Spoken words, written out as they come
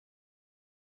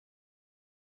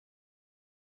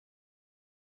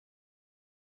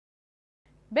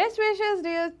Best wishes,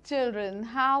 dear children.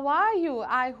 How are you?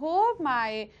 I hope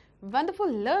my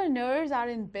wonderful learners are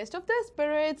in best of their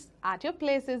spirits at your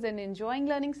places and enjoying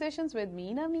learning sessions with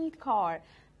me, Navneet Kaur.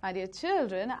 My dear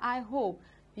children, I hope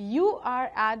you are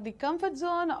at the comfort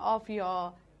zone of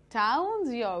your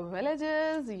towns, your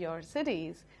villages, your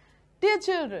cities. Dear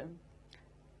children,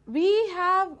 we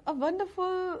have a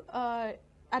wonderful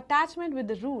attachment with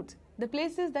the roots, the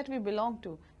places that we belong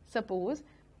to. Suppose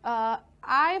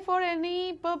I, for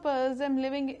any purpose, am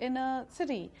living in a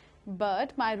city,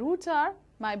 but my roots are,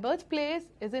 my birthplace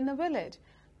is in a village.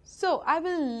 So I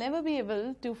will never be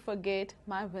able to forget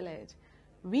my village.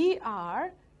 We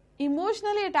are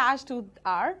emotionally attached to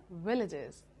our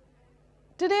villages.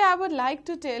 Today I would like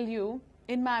to tell you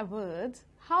in my words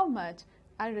how much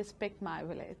I respect my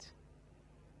village,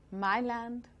 my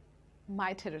land,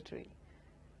 my territory,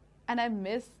 and I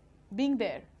miss being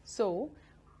there. So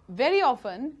very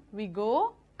often we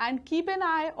go and keep an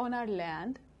eye on our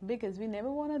land because we never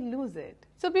want to lose it.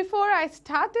 So before I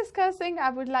start discussing, I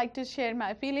would like to share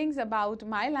my feelings about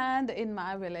my land in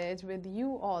my village with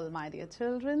you all, my dear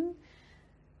children.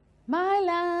 My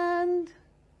land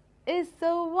is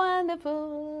so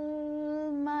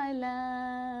wonderful. My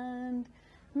land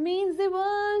means the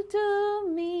world to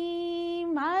me.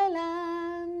 My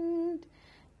land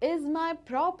is my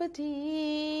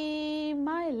property.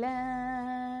 My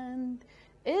land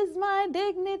is my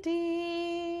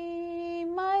dignity.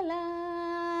 My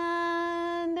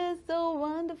land is so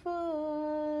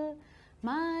wonderful.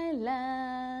 My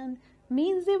land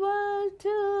means the world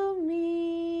to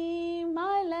me.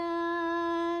 My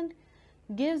land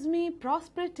gives me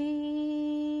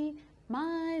prosperity.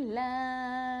 My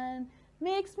land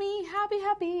makes me happy,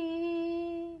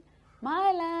 happy.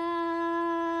 My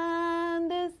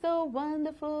land is so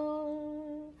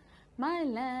wonderful. My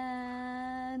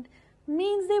land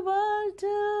means the world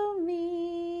to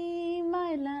me.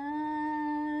 My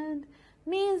land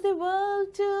means the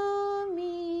world to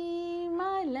me.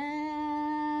 My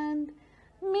land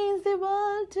means the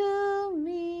world to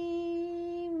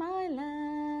me. My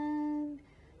land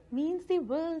means the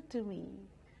world to me.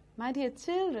 My dear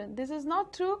children, this is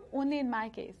not true only in my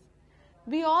case.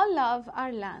 We all love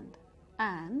our land,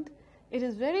 and it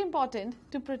is very important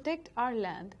to protect our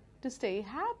land to stay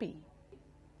happy.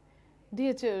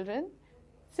 Dear children,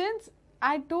 since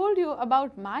I told you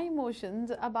about my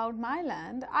emotions about my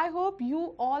land, I hope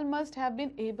you all must have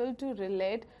been able to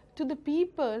relate to the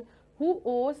people who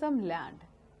owe some land,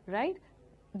 right?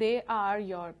 They are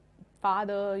your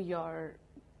father, your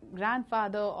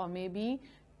grandfather, or maybe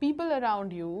people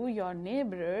around you, your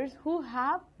neighbors who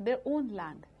have their own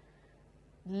land.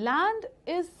 Land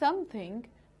is something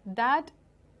that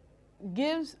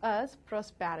gives us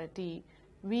prosperity.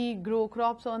 We grow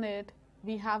crops on it,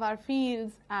 we have our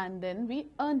fields, and then we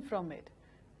earn from it,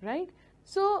 right?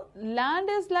 So land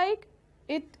is like,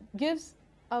 it gives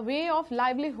a way of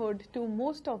livelihood to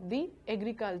most of the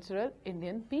agricultural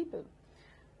Indian people.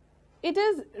 It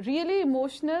is really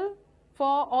emotional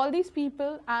for all these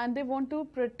people, and they want to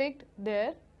protect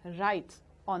their rights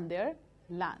on their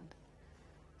land.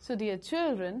 So dear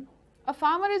children, a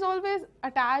farmer is always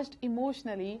attached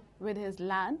emotionally with his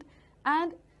land,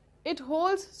 and it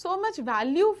holds so much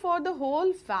value for the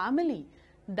whole family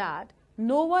that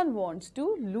no one wants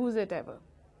to lose it ever.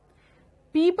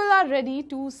 People are ready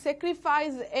to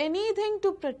sacrifice anything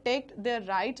to protect their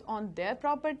rights on their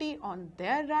property, on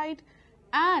their right,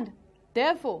 and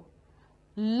therefore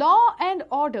law and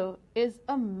order is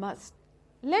a must.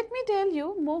 Let me tell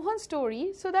you Mohan's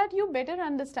story so that you better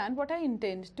understand what I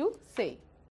intend to say.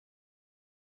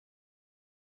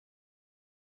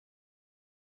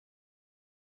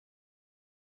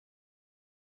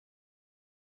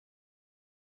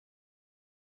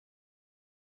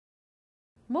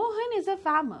 Mohan is a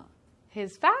farmer.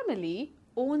 His family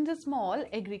owns a small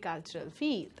agricultural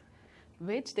field,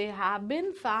 which they have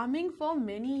been farming for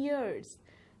many years.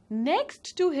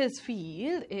 Next to his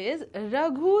field is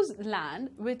Raghu's land,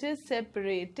 which is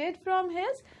separated from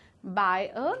his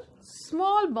by a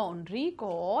small boundary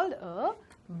called a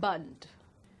bund.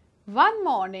 One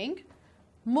morning,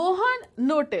 Mohan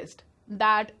noticed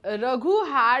that Raghu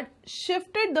had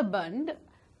shifted the bund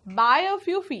by a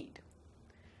few feet.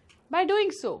 By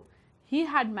doing so, he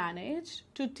had managed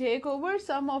to take over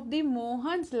some of the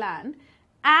Mohan's land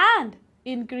and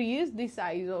increase the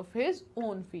size of his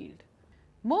own field.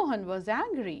 Mohan was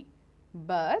angry,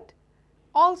 but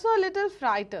also a little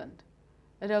frightened.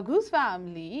 Raghu's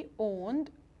family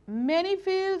owned many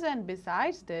fields, and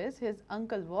besides this, his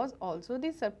uncle was also the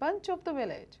sarpanch of the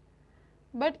village.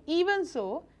 But even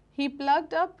so, he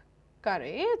plucked up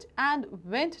courage and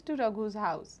went to Raghu's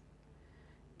house.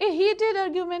 A heated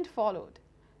argument followed.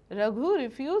 Raghu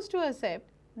refused to accept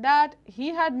that he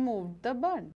had moved the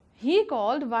bund. He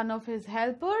called one of his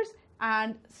helpers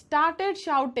and started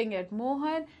shouting at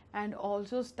Mohan and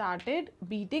also started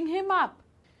beating him up.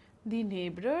 The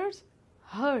neighbors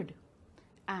heard,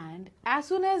 and as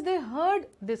soon as they heard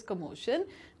this commotion,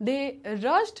 they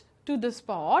rushed to the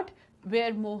spot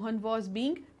where Mohan was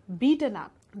being beaten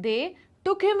up. They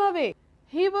took him away.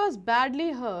 He was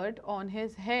badly hurt on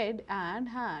his head and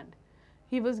hand.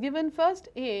 He was given first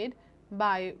aid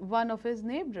by one of his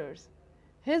neighbors.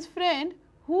 His friend,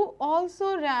 who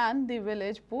also ran the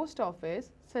village post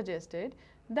office, suggested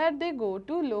that they go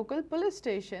to local police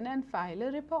station and file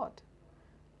a report.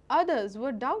 Others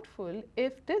were doubtful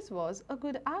if this was a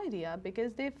good idea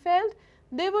because they felt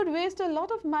they would waste a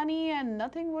lot of money and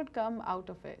nothing would come out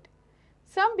of it.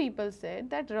 Some people said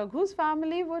that Raghu's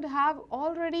family would have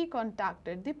already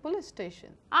contacted the police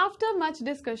station. After much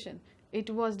discussion, it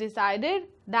was decided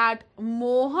that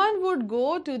Mohan would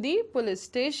go to the police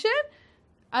station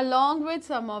along with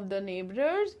some of the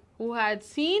neighbors who had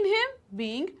seen him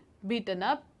being beaten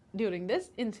up during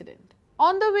this incident.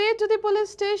 On the way to the police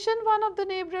station, one of the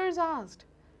neighbors asked,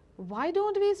 "Why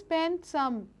don't we spend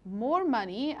some more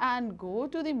money and go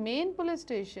to the main police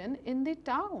station in the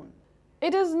town?"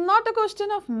 It is not a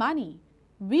question of money.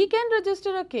 We can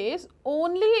register a case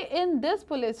only in this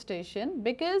police station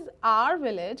because our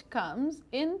village comes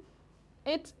in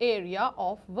its area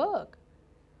of work,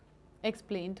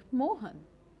 explained Mohan.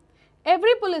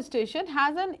 Every police station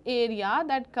has an area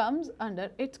that comes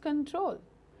under its control.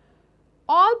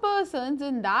 All persons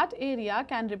in that area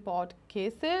can report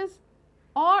cases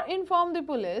or inform the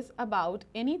police about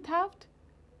any theft,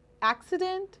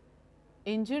 accident,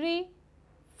 injury,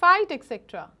 fight,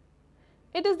 etc.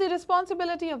 It is the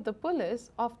responsibility of the police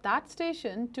of that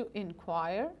station to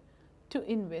inquire, to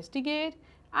investigate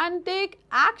and take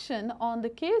action on the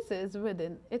cases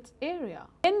within its area.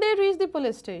 When they reached the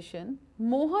police station,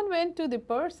 Mohan went to the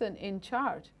person in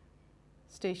charge,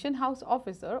 station house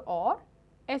officer or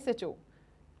SHO,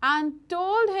 and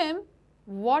told him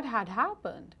what had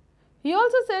happened. He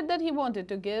also said that he wanted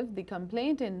to give the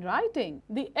complaint in writing.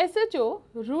 The SHO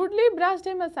rudely brushed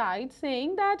him aside,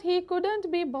 saying that he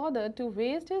couldn't be bothered to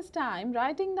waste his time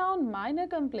writing down minor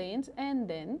complaints and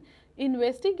then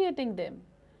investigating them.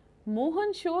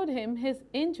 Mohan showed him his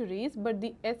injuries, but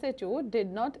the SHO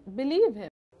did not believe him.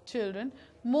 Children,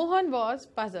 Mohan was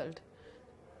puzzled.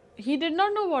 He did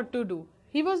not know what to do.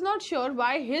 He was not sure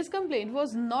why his complaint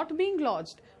was not being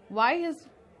lodged, why his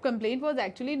complaint was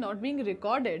actually not being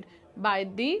recorded by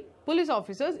the police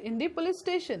officers in the police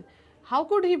station. How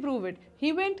could he prove it?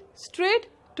 He went straight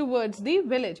towards the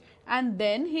village and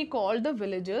then he called the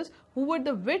villagers who were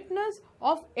the witness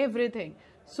of everything.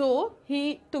 So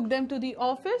he took them to the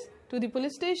office, to the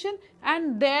police station,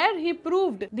 and there he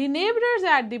proved. The neighbors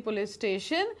at the police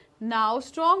station now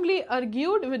strongly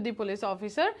argued with the police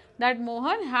officer that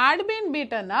Mohan had been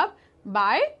beaten up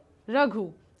by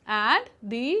Raghu and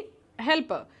the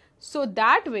helper. So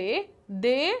that way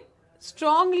they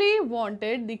strongly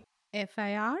wanted the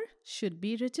FIR should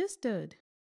be registered.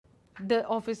 The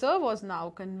officer was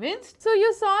now convinced. So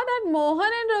you saw that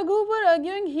Mohan and Raghu were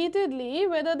arguing heatedly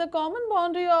whether the common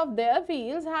boundary of their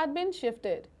fields had been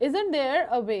shifted. Isn't there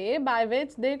a way by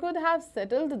which they could have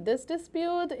settled this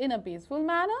dispute in a peaceful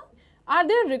manner? Are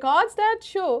there records that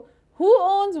show who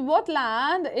owns what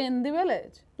land in the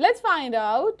village? Let's find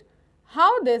out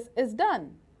how this is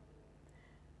done.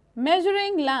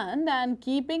 Measuring land and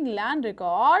keeping land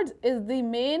records is the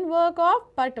main work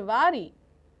of Patwari.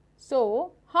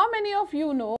 So, how many of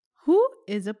you know who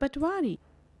is a Patwari?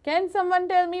 Can someone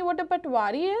tell me what a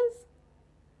Patwari is?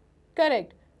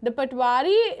 Correct. The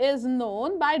Patwari is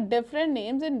known by different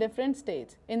names in different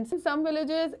states. In some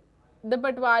villages, the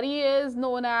Patwari is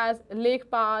known as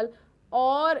Lekhpal,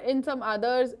 or in some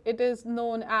others, it is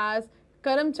known as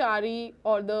Karamchari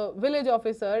or the village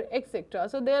officer, etc.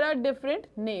 So, there are different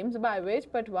names by which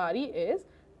Patwari is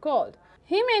called.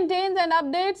 He maintains and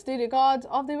updates the records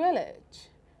of the village.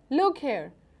 Look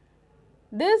here.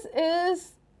 This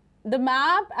is the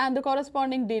map and the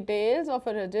corresponding details of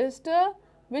a register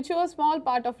which show a small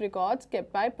part of records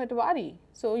kept by Patwari.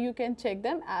 So, you can check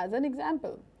them as an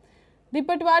example. The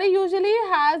Patwari usually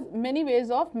has many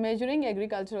ways of measuring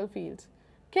agricultural fields.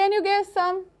 Can you guess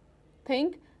some?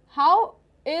 Think. How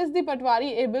is the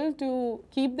Patwari able to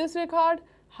keep this record?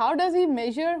 How does he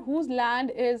measure whose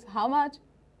land is how much?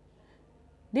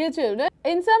 Dear children,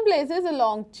 in some places a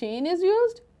long chain is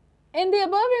used. In the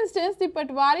above instance, the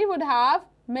Patwari would have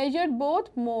measured both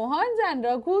Mohan's and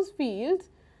Raghu's fields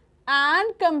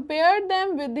and compared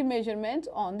them with the measurements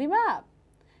on the map.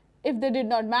 If they did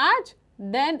not match,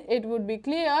 then it would be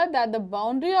clear that the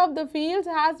boundary of the fields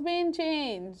has been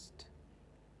changed.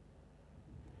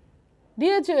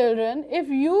 Dear children, if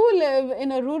you live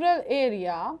in a rural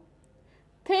area,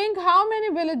 think how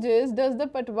many villages does the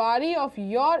Patwari of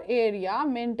your area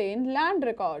maintain land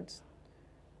records.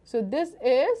 So this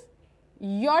is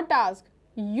your task.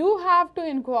 You have to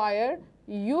inquire,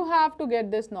 you have to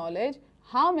get this knowledge.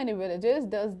 How many villages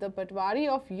does the Patwari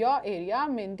of your area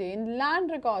maintain land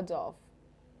records of?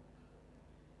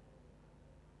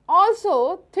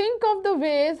 Also, think of the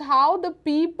ways how the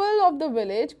people of the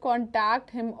village contact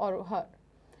him or her.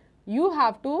 You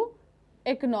have to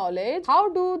acknowledge how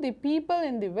do the people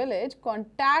in the village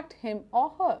contact him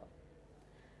or her.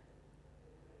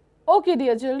 Okay,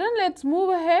 dear children, let's move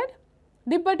ahead.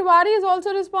 The Patwari is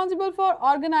also responsible for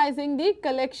organizing the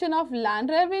collection of land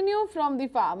revenue from the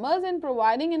farmers and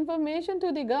providing information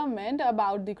to the government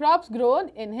about the crops grown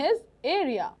in his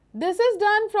area. This is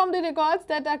done from the records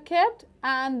that are kept,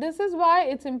 and this is why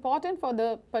it's important for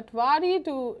the Patwari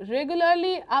to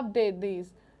regularly update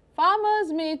these.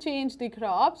 Farmers may change the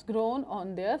crops grown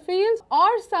on their fields, or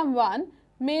someone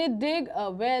may dig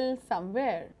a well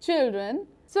somewhere. Children,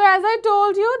 so as I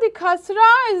told you, the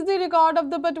khasra is the record of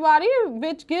the Patwari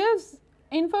which gives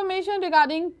information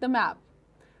regarding the map.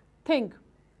 Think,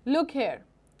 look here.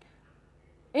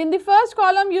 In the first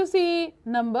column you see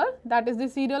number, that is the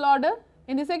serial order.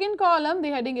 In the second column the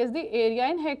heading is the area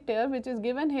in hectare which is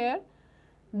given here.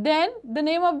 Then the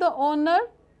name of the owner,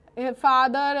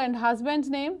 father and husband's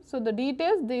name. So the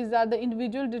details, these are the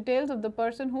individual details of the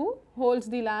person who holds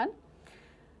the land.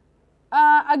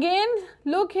 Again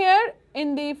look here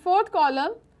in the fourth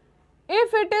column,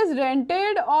 if it is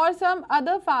rented or some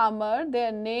other farmer,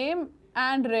 their name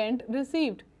and rent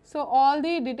received. So all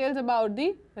the details about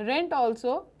the rent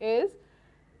also is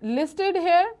listed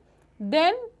here.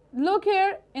 Then look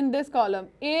here in this column,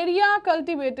 area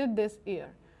cultivated this year.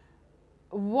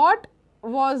 What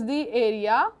was the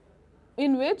area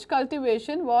in which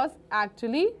cultivation was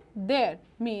actually there?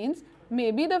 Means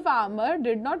maybe the farmer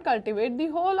did not cultivate the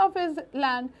whole of his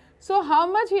land. So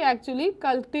how much he actually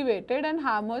cultivated and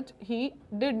how much he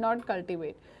did not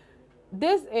cultivate.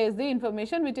 This is the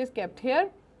information which is kept here.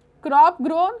 Crop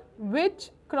grown,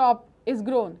 which crop is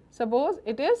grown? Suppose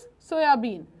it is soya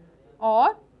bean,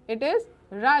 or it is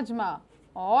rajma,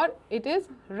 or it is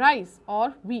rice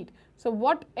or wheat. So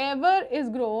whatever is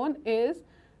grown is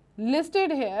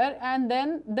listed here, and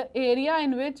then the area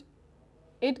in which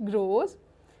it grows.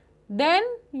 Then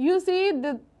you see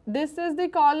this is the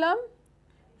column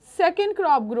second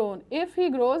crop grown. If he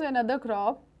grows another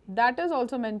crop, that is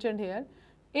also mentioned here.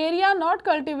 Area not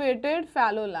cultivated,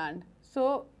 fallow land.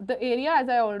 So the area, as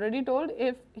I already told,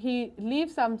 if he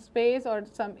leaves some space or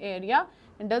some area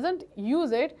and doesn't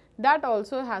use it, that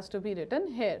also has to be written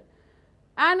here.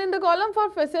 And in the column for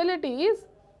facilities,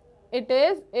 it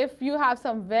is if you have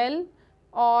some well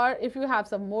or if you have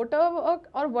some motor work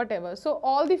or whatever. So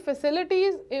all the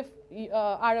facilities if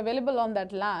are available on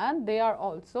that land, they are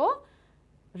also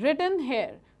written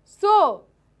here. So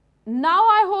now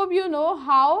I hope you know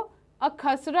how a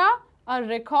khasra, a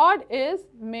record, is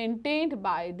maintained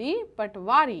by the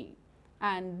Patwari,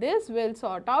 and this will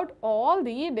sort out all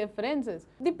the differences.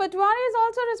 The Patwari is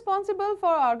also responsible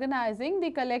for organizing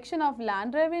the collection of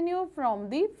land revenue from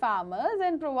the farmers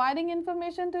and providing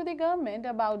information to the government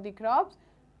about the crops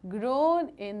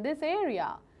grown in this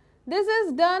area. This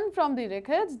is done from the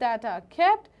records that are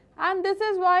kept, and this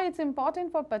is why it's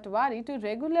important for Patwari to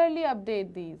regularly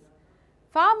update these.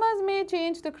 Farmers may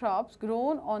change the crops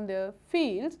grown on their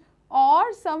fields,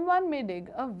 or someone may dig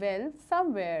a well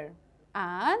somewhere.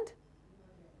 And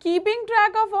keeping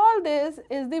track of all this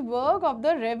is the work of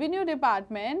the revenue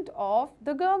department of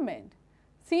the government.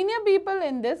 Senior people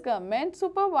in this government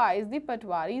supervise the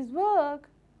Patwari's work.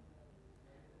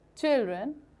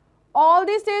 Children, all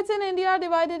the states in India are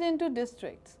divided into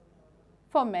districts.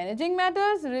 For managing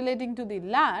matters relating to the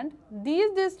land,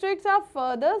 these districts are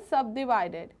further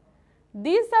subdivided.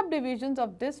 These subdivisions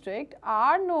of district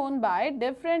are known by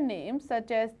different names such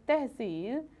as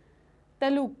tehsil,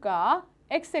 taluka,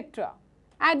 etc.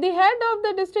 At the head of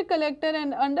the district collector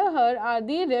and under her are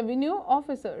the revenue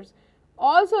officers,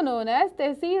 also known as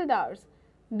tehsildars.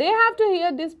 They have to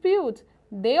hear disputes.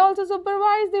 They also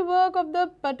supervise the work of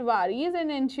the Patwaris and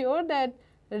ensure that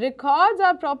records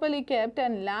are properly kept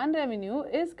and land revenue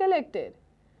is collected.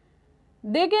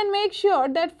 They can make sure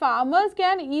that farmers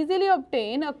can easily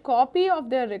obtain a copy of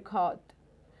their record.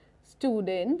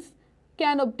 Students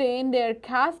can obtain their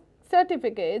caste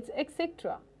certificates,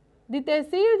 etc. The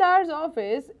Tehsildar's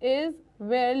office is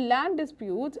where land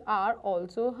disputes are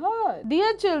also heard.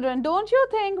 Dear children, don't you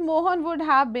think Mohan would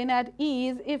have been at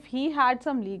ease if he had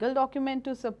some legal document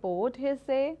to support his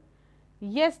say?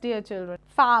 Yes, dear children.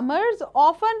 Farmers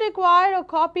often require a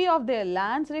copy of their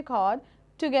land's record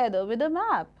together with a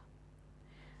map.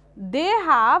 They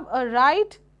have a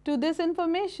right to this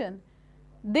information.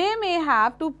 They may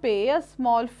have to pay a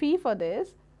small fee for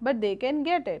this, but they can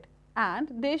get it, and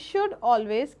they should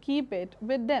always keep it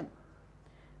with them.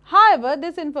 However,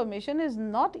 this information is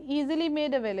not easily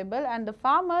made available, and the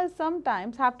farmers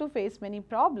sometimes have to face many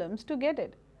problems to get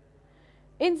it.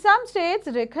 In some states,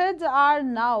 records are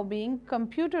now being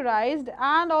computerized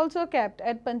and also kept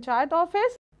at Panchayat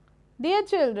office. Dear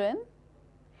children,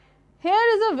 here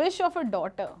is a wish of a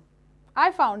daughter.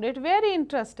 I found it very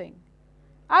interesting.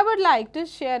 I would like to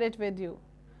share it with you.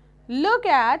 Look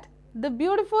at the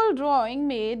beautiful drawing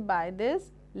made by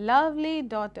this lovely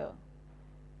daughter.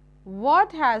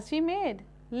 What has she made?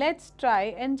 Let's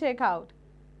try and check out.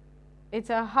 It's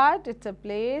a hut, it's a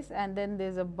place, and then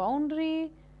there's a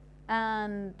boundary,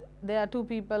 and there are two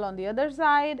people on the other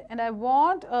side, and I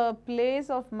want a place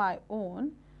of my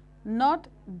own, not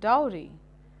dowry.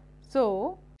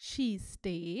 So, she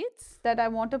states that I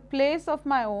want a place of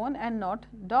my own and not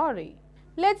dowry.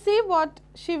 Let's see what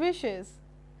she wishes.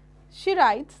 She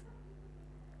writes,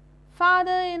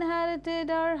 Father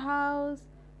inherited our house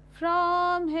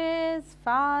from his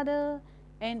father,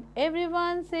 and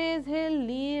everyone says he'll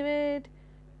leave it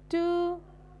to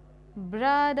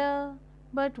brother.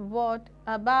 But what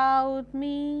about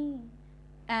me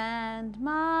and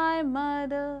my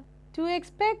mother? To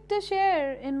expect a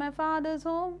share in my father's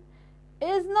home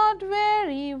is not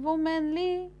very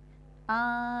womanly,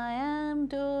 I am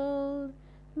told.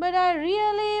 But I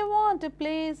really want a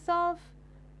place of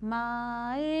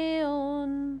my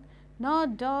own,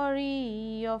 not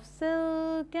dowry of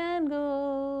silk and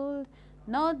gold,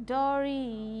 not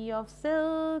dowry of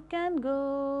silk and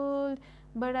gold,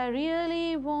 but I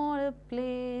really want a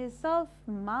place of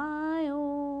my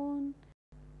own.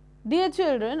 Dear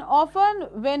children, often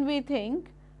when we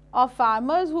think of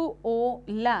farmers who own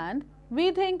land,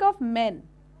 we think of men.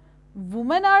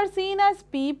 Women are seen as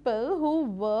people who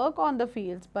work on the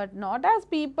fields, but not as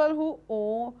people who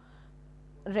own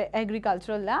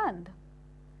agricultural land.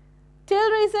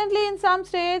 Till recently, in some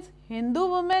states, Hindu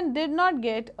women did not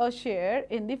get a share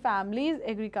in the family's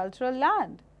agricultural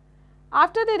land.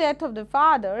 After the death of the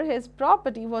father, his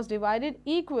property was divided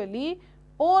equally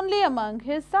only among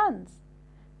his sons.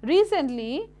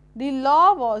 Recently, the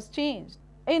law was changed.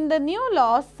 In the new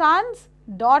law, sons,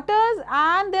 daughters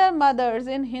and their mothers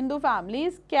in Hindu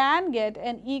families can get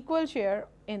an equal share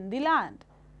in the land.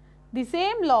 The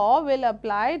same law will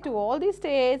apply to all the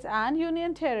states and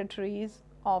union territories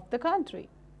of the country.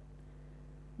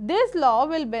 This law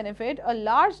will benefit a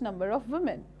large number of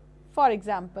women. For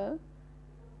example,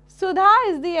 Sudha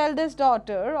is the eldest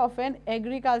daughter of an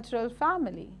agricultural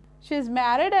family. She is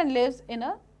married and lives in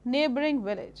a neighboring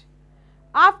village.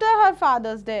 After her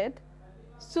father's death,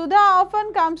 Sudha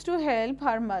often comes to help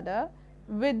her mother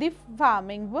with the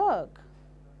farming work.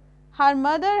 Her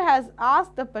mother has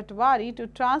asked the Patwari to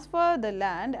transfer the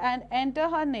land and enter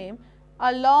her name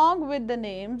along with the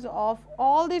names of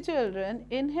all the children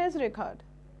in his record.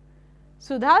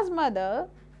 Sudha's mother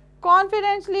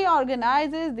confidentially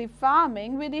organizes the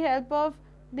farming with the help of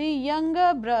the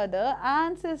younger brother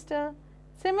and sister.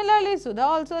 Similarly, Sudha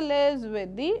also lives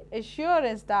with the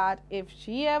assurance that if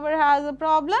she ever has a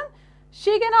problem,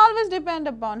 she can always depend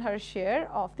upon her share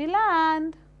of the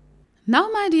land. Now,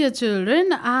 my dear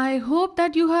children, I hope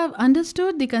that you have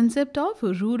understood the concept of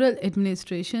rural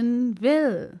administration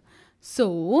well.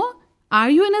 So, are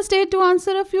you in a state to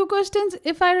answer a few questions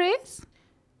if I raise?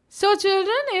 So,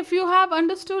 children, if you have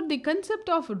understood the concept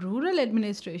of rural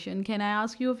administration, can I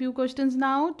ask you a few questions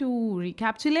now to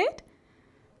recapitulate?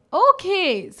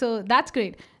 Okay, so that's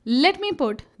great. Let me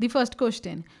put the first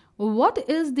question. What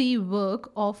is the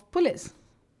work of police?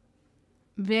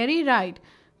 Very right.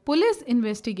 Police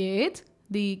investigates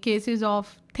the cases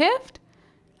of theft,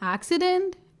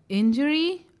 accident,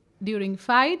 injury, during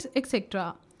fights,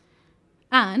 etc.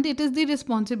 And it is the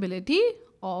responsibility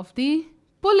of the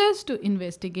police to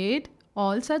investigate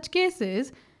all such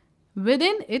cases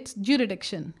within its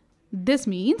jurisdiction. This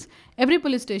means every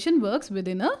police station works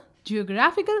within a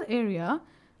geographical area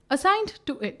assigned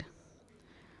to it.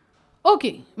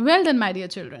 Okay, well done, my dear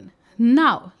children.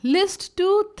 Now, list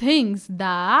 2 things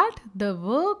that the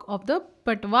work of the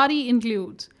Patwari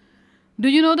includes. Do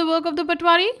you know the work of the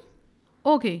Patwari?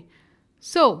 Okay,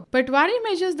 so Patwari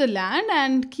measures the land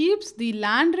and keeps the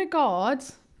land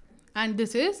records, and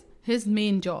this is his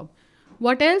main job.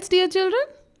 What else, dear children?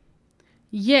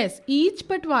 Yes, each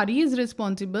patwari is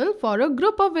responsible for a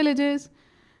group of villages.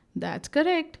 That's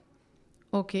correct.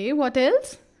 Okay, what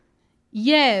else?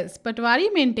 Yes,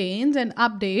 patwari maintains and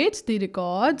updates the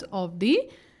records of the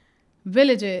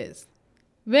villages.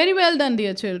 Very well done,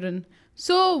 dear children.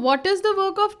 So, what is the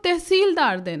work of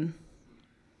tehsildar then?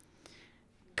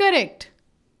 Correct.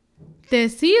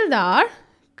 Tehsildar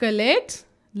collects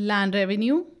land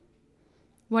revenue.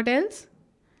 What else?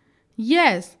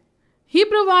 Yes, he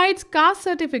provides caste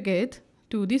certificates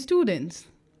to the students.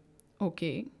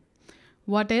 Okay.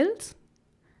 What else?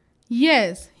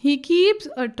 Yes, he keeps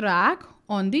a track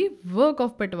on the work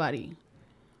of Patwari.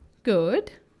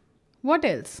 Good. What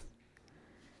else?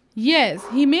 Yes,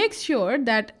 he makes sure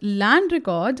that land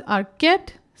records are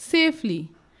kept safely.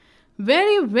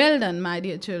 Very well done, my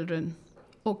dear children.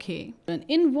 Okay.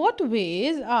 In what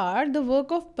ways are the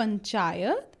work of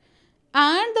Panchayat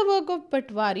and the work of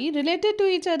Patwari related to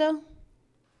each other?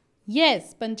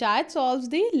 Yes, Panchayat solves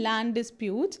the land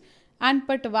disputes and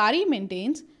Patwari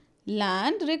maintains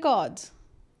land records.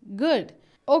 Good.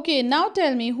 Okay, now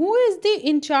tell me, who is the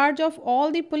in charge of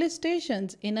all the police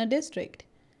stations in a district?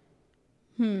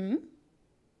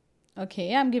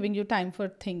 Okay, I'm giving you time for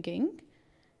thinking.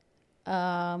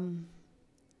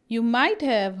 You might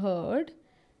have heard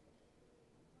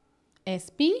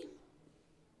SP.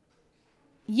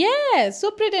 Yes,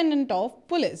 Superintendent of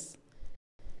Police.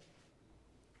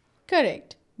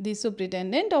 Correct. The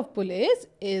Superintendent of Police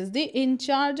is the in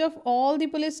charge of all the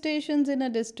police stations in a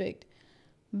district.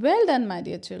 Well done, my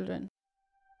dear children.